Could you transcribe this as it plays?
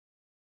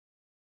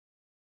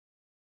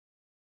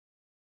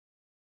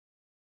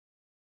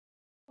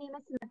My name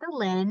is Samantha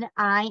Lynn.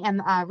 I am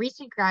a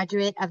recent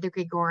graduate of the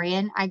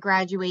Gregorian. I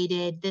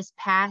graduated this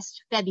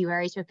past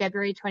February, so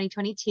February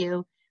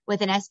 2022,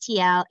 with an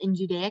STL in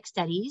Judaic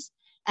Studies.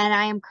 And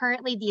I am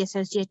currently the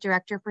Associate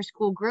Director for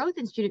School Growth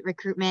and Student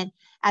Recruitment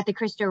at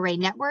the Rey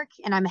Network,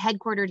 and I'm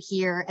headquartered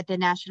here at the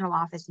National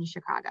Office in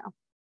Chicago.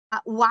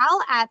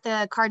 While at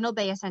the Cardinal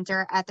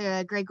Center at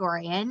the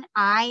Gregorian,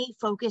 I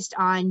focused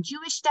on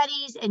Jewish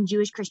studies and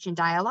Jewish Christian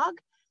dialogue.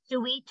 So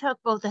we took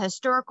both a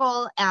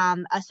historical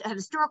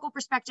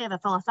perspective, a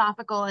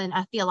philosophical, and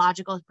a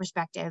theological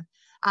perspective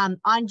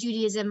on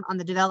Judaism, on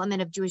the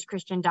development of Jewish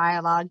Christian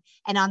dialogue,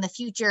 and on the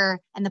future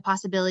and the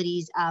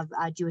possibilities of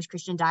Jewish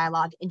Christian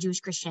dialogue and Jewish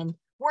Christian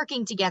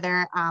working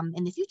together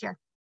in the future.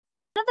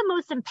 One of the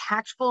most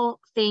impactful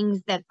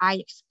things that I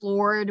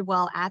explored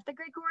while at the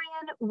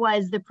Gregorian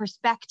was the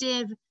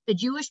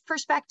Jewish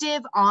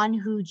perspective on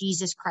who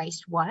Jesus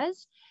Christ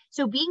was.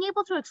 So being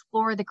able to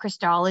explore the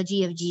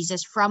Christology of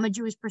Jesus from a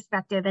Jewish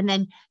perspective and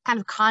then kind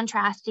of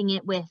contrasting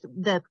it with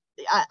a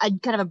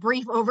kind of a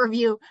brief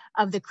overview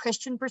of the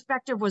Christian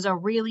perspective was a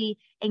really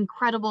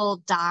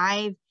incredible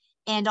dive,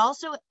 and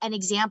also an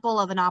example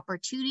of an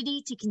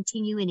opportunity to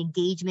continue an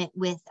engagement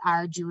with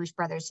our Jewish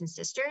brothers and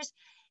sisters.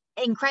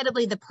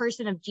 Incredibly, the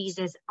person of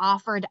Jesus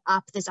offered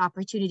up this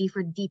opportunity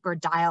for deeper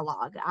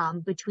dialogue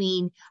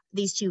between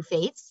these two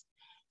faiths.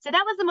 So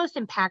that was the most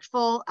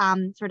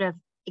impactful sort of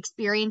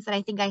experience that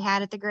I think I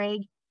had at the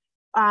Greg.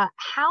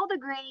 How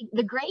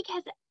the Greg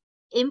has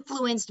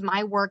influenced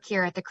my work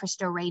here at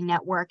the Rey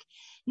Network,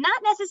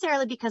 not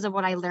necessarily because of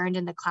what I learned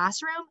in the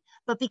classroom,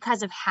 but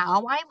because of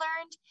how I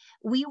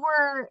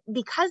learned.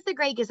 Because the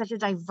Greg is such a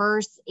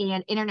diverse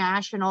and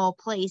international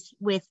place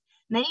with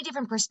many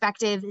different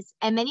perspectives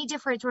and many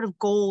different sort of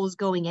goals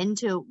going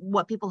into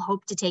what people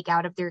hope to take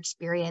out of their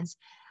experience,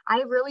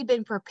 I've really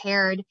been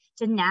prepared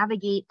to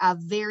navigate a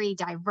very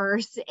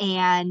diverse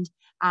and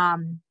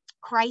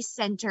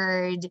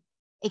Christ-centered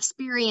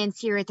experience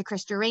here at the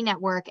Rey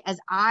Network as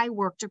I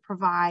work to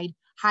provide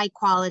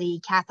high-quality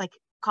Catholic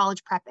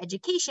college prep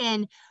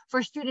education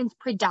for students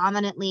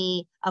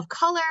predominantly of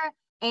color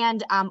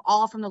and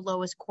all from the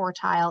lowest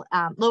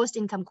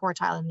income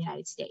quartile in the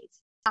United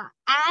States.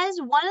 As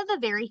one of the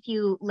very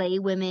few lay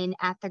women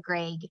at the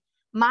Greg,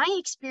 my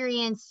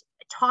experience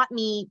taught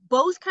me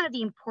both kind of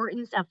the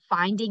importance of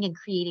finding and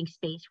creating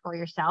space for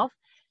yourself.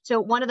 So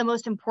one of the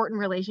most important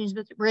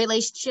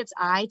relationships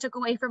I took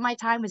away from my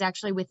time was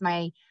actually with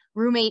my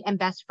roommate and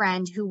best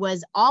friend, who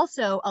was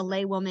also a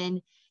lay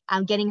woman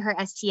getting her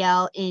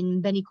STL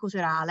in Beni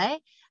Culturale.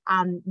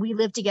 We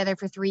lived together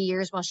for 3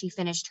 years while she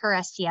finished her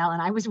STL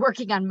and I was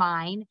working on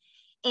mine.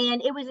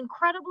 And it was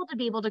incredible to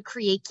be able to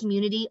create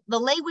community. The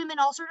lay women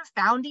all sort of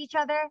found each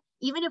other,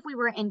 even if we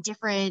were in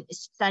different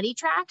study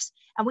tracks,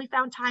 and we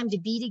found time to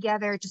be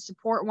together, to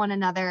support one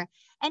another,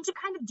 and to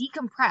kind of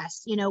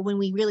decompress, when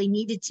we really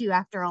needed to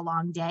after a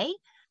long day.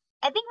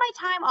 I think my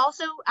time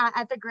also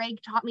at the Greg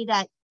taught me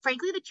that,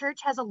 frankly, the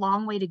church has a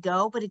long way to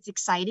go, but it's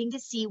exciting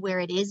to see where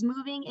it is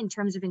moving in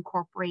terms of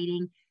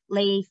incorporating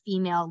lay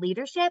female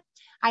leadership.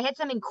 I had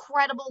some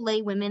incredible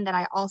lay women that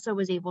I also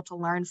was able to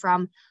learn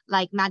from,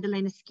 like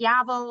Maddalena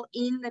Schiavo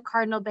in the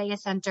Cardinal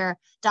Center,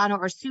 Donna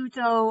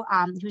Orsuto,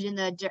 who's in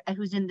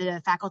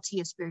the Faculty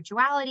of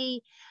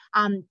Spirituality,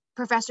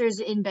 professors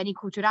in Beni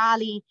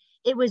Culturali.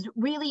 It was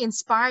really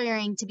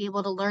inspiring to be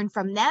able to learn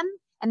from them,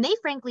 and they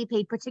frankly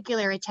paid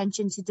particular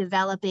attention to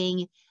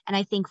developing and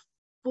I think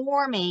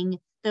forming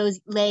those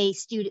lay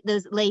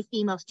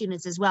female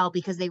students as well,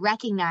 because they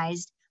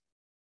recognized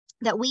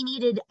that we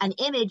needed an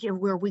image of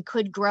where we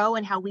could grow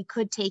and how we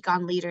could take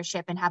on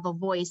leadership and have a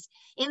voice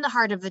in the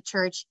heart of the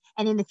church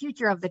and in the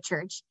future of the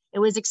church. It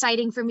was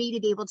exciting for me to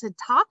be able to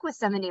talk with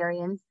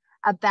seminarians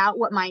about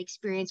what my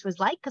experience was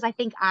like, because I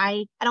think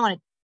I don't want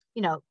to,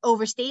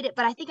 overstate it,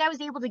 but I think I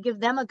was able to give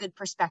them a good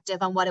perspective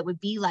on what it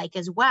would be like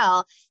as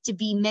well to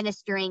be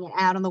ministering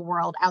out in the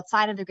world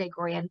outside of the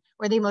Gregorian,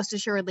 where they most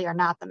assuredly are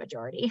not the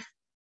majority.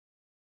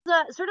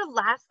 The sort of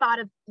last thought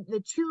of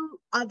the two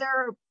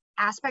other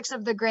aspects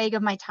of the Greg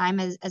of my time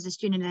as a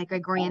student at the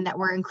Gregorian that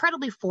were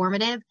incredibly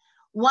formative.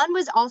 One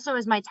was also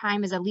as my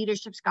time as a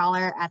leadership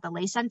scholar at the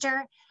Lay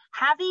Center.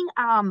 Having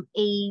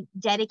a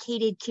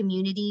dedicated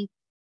community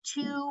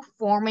to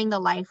forming the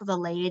life of the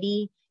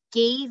laity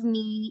gave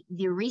me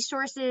the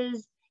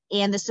resources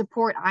and the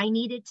support I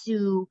needed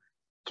to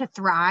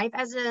thrive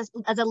as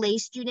a lay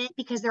student,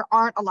 because there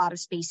aren't a lot of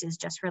spaces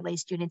just for lay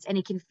students and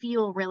it can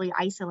feel really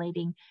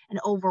isolating and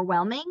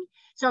overwhelming.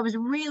 So I was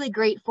really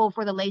grateful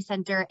for the Lay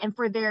Center and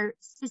for their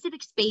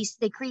specific space.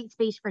 They create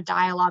space for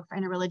dialogue, for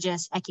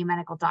interreligious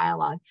ecumenical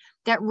dialogue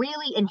that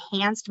really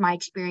enhanced my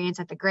experience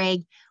at the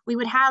Greg. We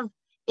would have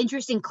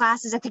interesting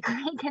classes at the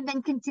Greg and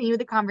then continue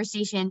the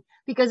conversation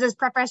because those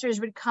professors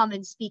would come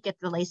and speak at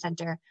the Lay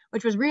Center,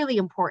 which was really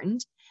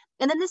important.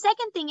 And then the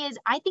second thing is,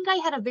 I think I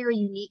had a very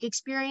unique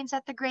experience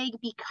at the Greg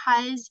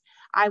because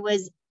I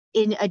was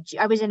in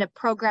a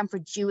program for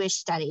Jewish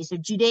studies, so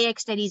Judaic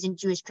studies and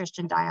Jewish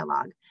Christian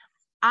dialogue.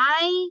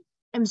 I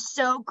am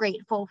so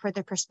grateful for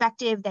the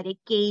perspective that it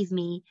gave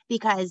me,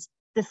 because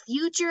the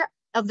future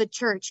of the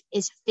church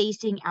is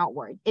facing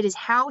outward. It is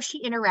how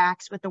she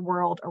interacts with the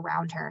world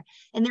around her.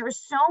 And there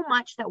is so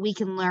much that we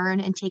can learn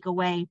and take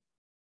away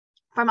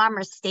from our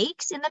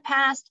mistakes in the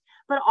past,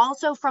 but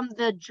also from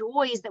the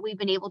joys that we've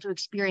been able to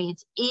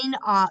experience in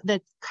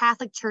the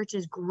Catholic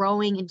Church's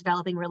growing and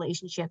developing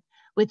relationship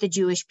with the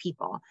Jewish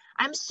people.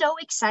 I'm so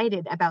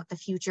excited about the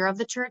future of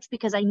the church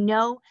because I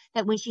know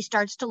that when she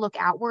starts to look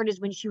outward is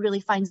when she really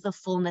finds the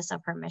fullness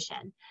of her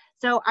mission.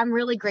 So I'm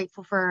really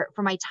grateful for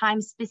my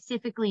time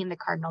specifically in the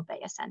Cardinal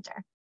Bea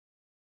Center.